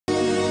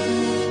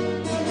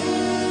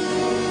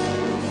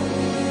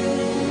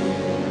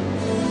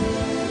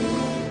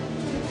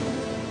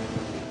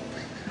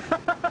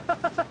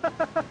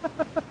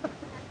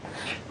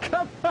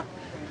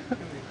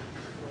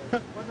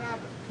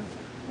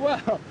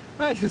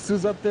I just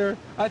was up there.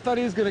 I thought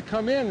he was going to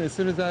come in as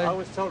soon as I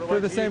was told to for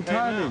wait the till same you came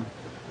timing. out.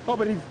 Oh,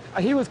 but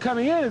he was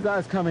coming in as I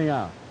was coming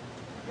out.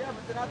 Yeah,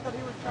 but then I thought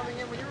he was coming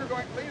in when you were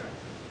going leaving.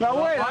 Now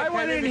Well, wait, I I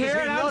went came in in because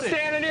here he and I'm nodded.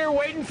 standing here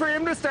waiting for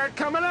him to start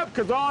coming up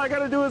because all I got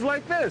to do is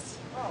like this.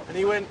 Oh. And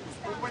he went,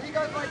 When he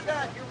goes like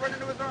that, you run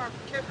into his arms,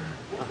 kiss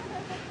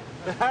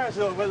him.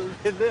 Harrison, well,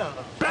 there.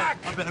 Back!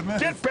 I better move.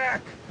 Get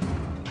back!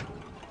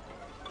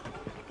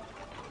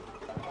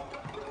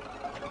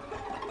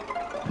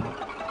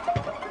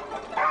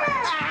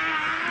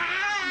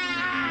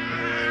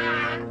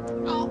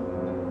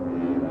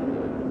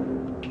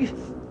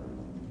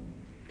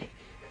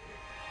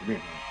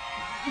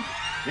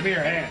 Give me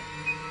your hand.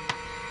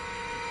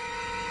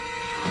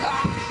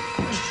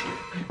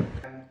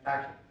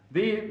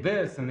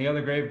 This and the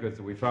other grave goods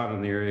that we found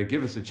in the area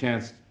give us a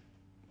chance.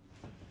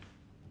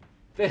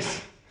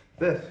 This.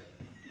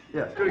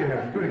 Yes, do it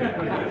again, do it again,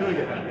 do it again, do it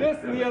again.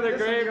 This and the other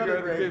This and grave the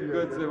other grave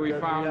goods that we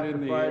found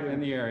in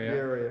the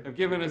area have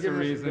given us a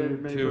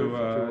reason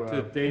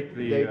to date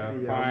the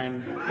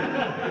find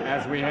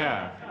as we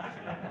have.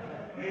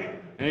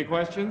 Any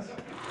questions?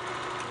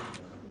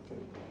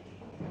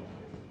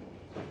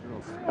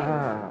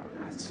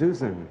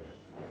 Susan.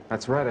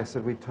 That's right, I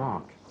said we'd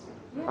talk.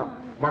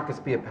 Marcus,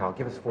 be a pal.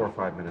 Give us 4 or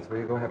 5 minutes. Will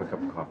you go have a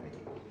cup of coffee?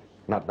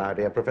 Not now,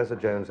 dear. Professor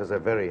Jones has a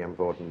very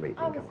important meeting.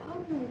 I was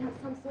hoping we'd have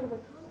some sort of a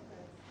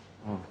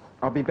conference.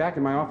 I'll be back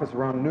in my office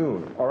around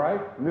noon. All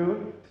right?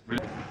 Noon? We're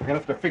gonna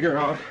have to figure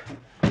out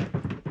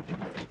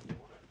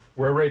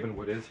where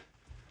Ravenwood is.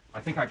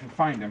 I think I can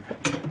find him.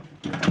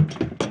 You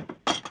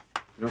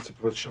don't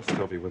suppose she'll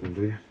still be with him,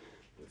 do you?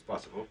 It's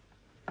possible.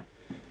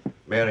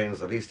 Marion's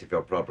the least of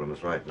your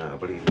problems right now,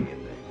 believe me,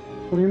 Indy.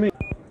 What do you mean?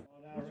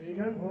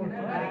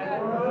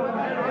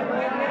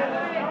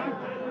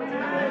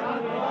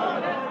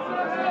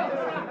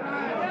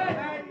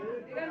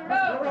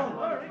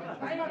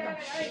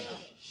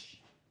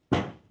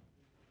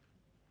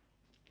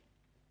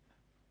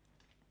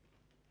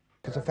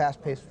 It's a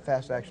fast-paced,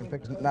 fast-action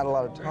picture. Not a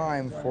lot of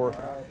time for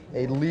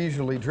a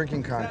leisurely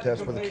drinking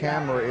contest where the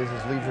camera is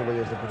as leisurely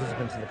as the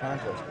participants in the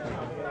contest.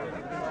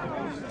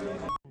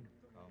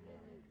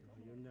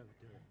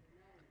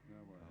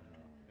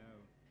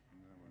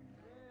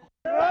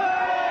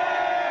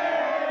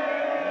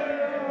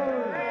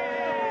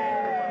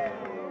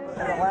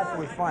 That last one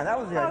was fine. That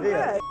was the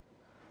idea.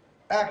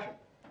 Action.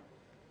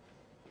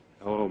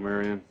 Hello,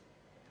 Marion.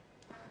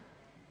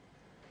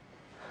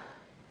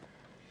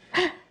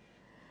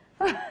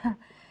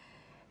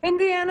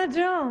 Indiana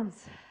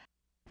Jones.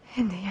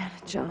 Indiana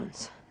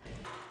Jones.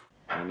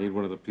 I need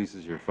one of the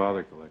pieces your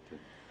father collected.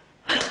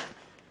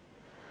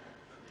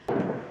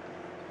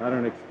 I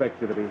don't expect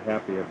you to be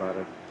happy about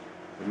it,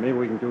 but maybe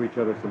we can do each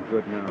other some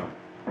good now.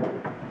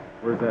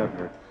 Where's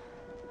Abner?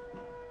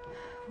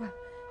 Well,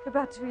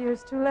 about 2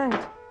 years too late.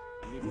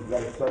 You've got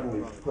to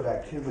suddenly put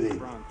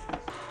activity.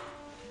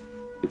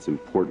 It's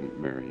important,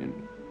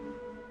 Marion.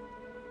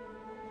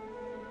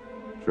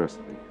 Trust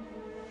me.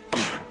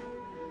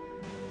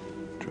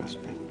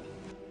 Trust me.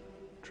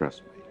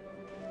 Trust me.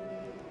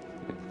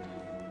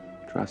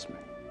 Trust me.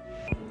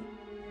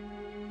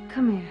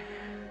 Come here.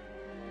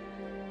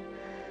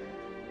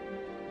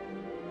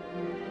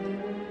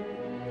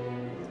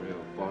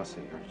 Real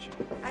bossy, aren't you?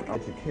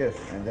 It's a kiss,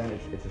 and then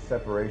it's a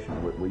separation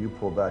where you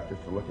pull back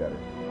just to look at it.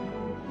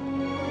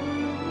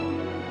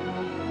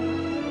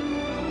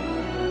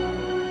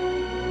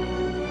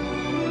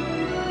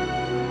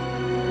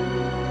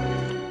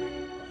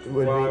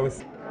 Well, I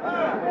was...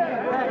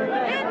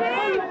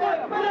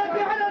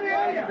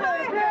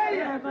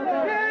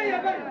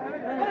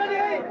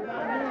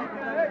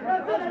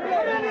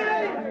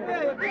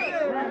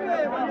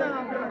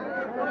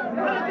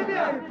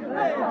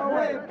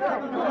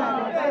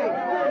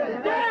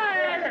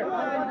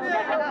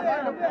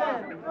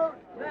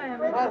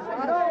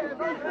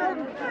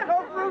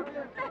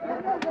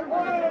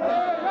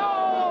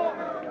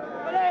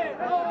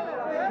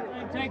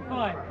 Take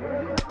 5.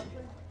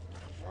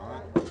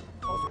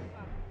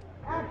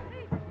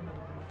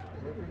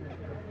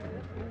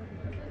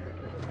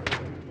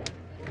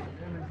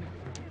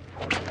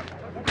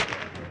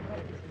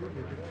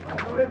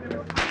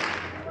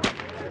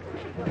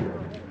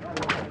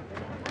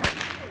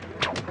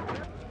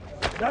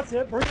 That's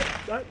it.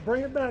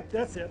 Bring it back.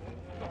 That's it.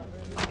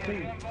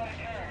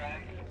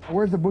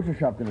 Where's the butcher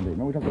shop going to be?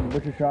 Remember we talked about the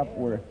butcher shop?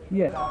 Where?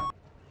 Yeah.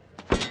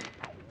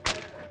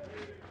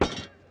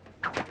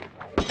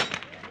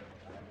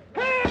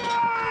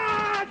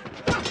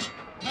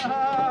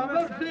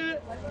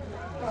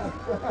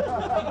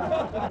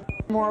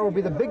 Tomorrow will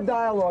be the big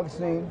dialogue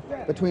scene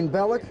between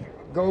Bellick,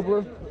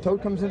 Gobler,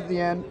 Toad comes in at the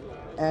end,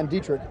 and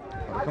Dietrich.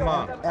 Come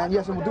on. And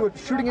yes, and we'll do it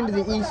shooting into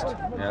the east,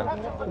 Yeah.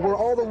 where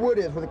all the wood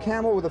is, where the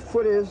camel, where the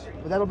foot is.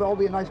 But that'll all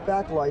be a nice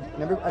backlight,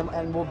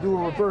 and we'll do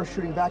a reverse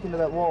shooting back into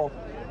that wall,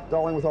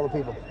 darling with all the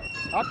people.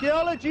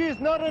 Archaeology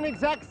is not an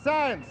exact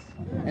science.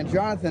 And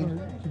Jonathan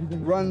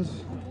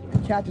runs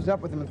catches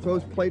up with them and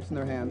throws plates in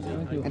their hands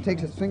and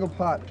takes a single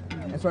pot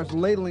and starts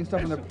ladling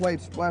stuff on their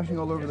plates, splashing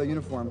all over their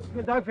uniforms.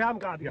 Dank, wir haben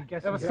gerade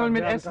gegessen. Ja, was soll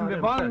mit Essen?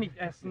 Wir wollen nicht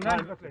essen.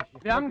 Nein, wirklich.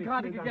 Wir haben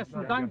gerade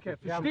gegessen, danke.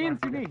 Verstehen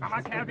Sie nicht?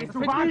 Aber Kerl, bist du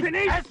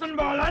wahnsinnig? Essen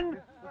wollen?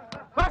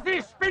 Was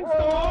ist? Spinnst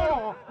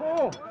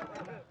du?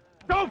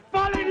 Du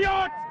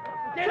Vollidiot!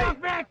 Geh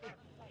doch weg!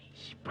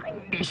 Ich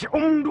bring dich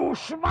du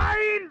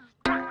Schwein!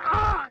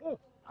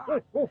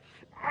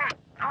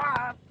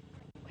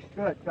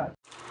 Good.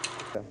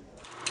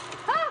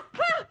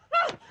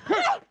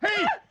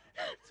 Hey!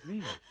 It's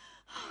me.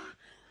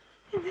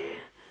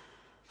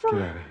 Get out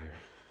of here.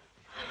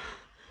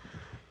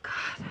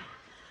 God.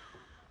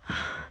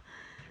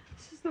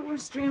 This is the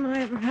worst dream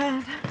I ever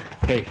had.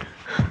 Hey.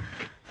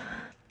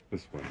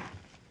 This way.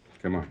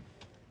 Come on.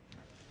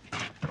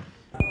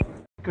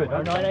 Good.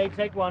 9-8,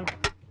 take one.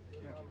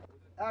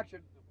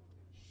 Action.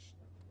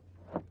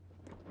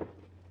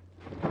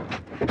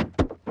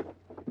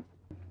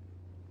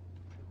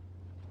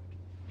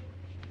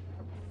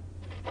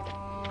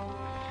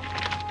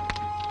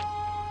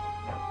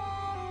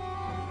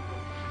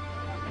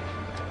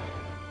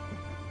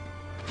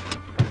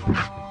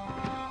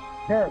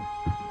 Here.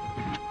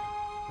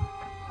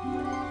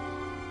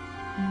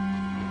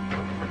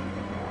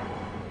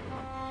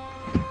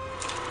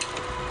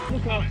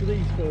 Look after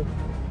these first.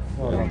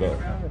 Well, the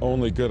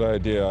only good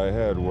idea I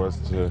had was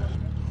to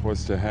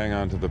hang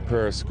on to the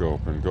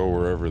periscope and go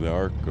wherever the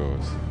Ark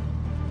goes.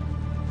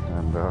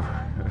 And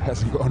it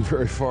hasn't gone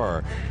very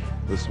far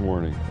this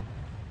morning.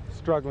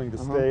 Struggling to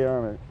stay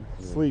on it.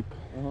 Sleep.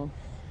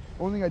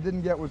 Only thing I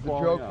didn't get was the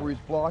joke where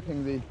he's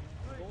blocking the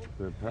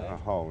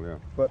hull, yeah.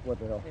 But what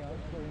the hell?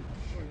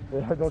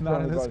 Yeah, don't It's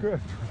not in the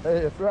script. Hey,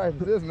 it's right.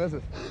 It isn't, is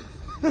it?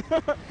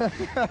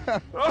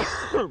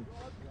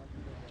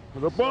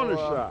 The bonus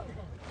shot.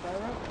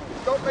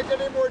 Don't make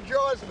any more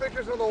Jaws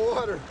pictures on the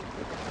water.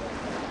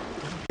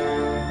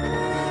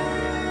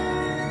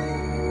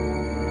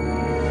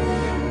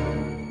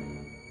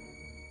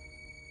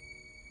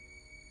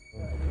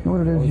 You know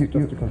what it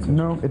is?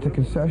 No, it's a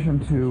concession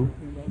to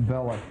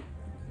Bella.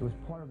 It was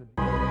part of the...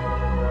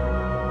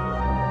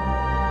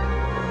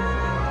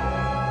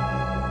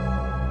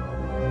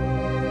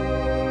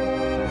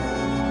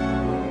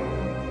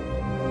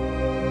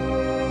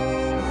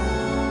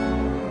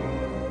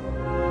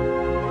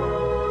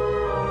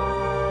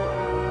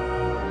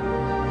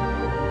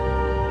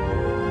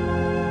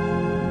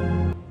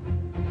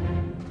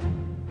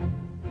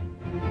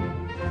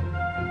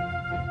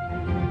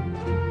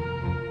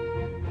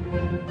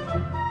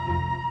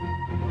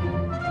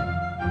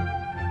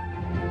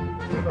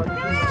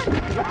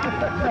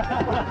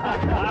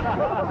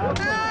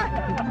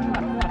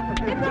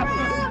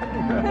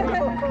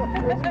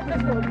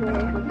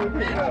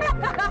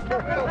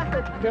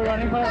 They're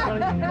running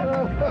hard.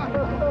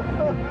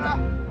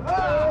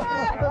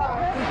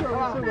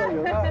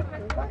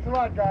 Come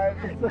on, guys.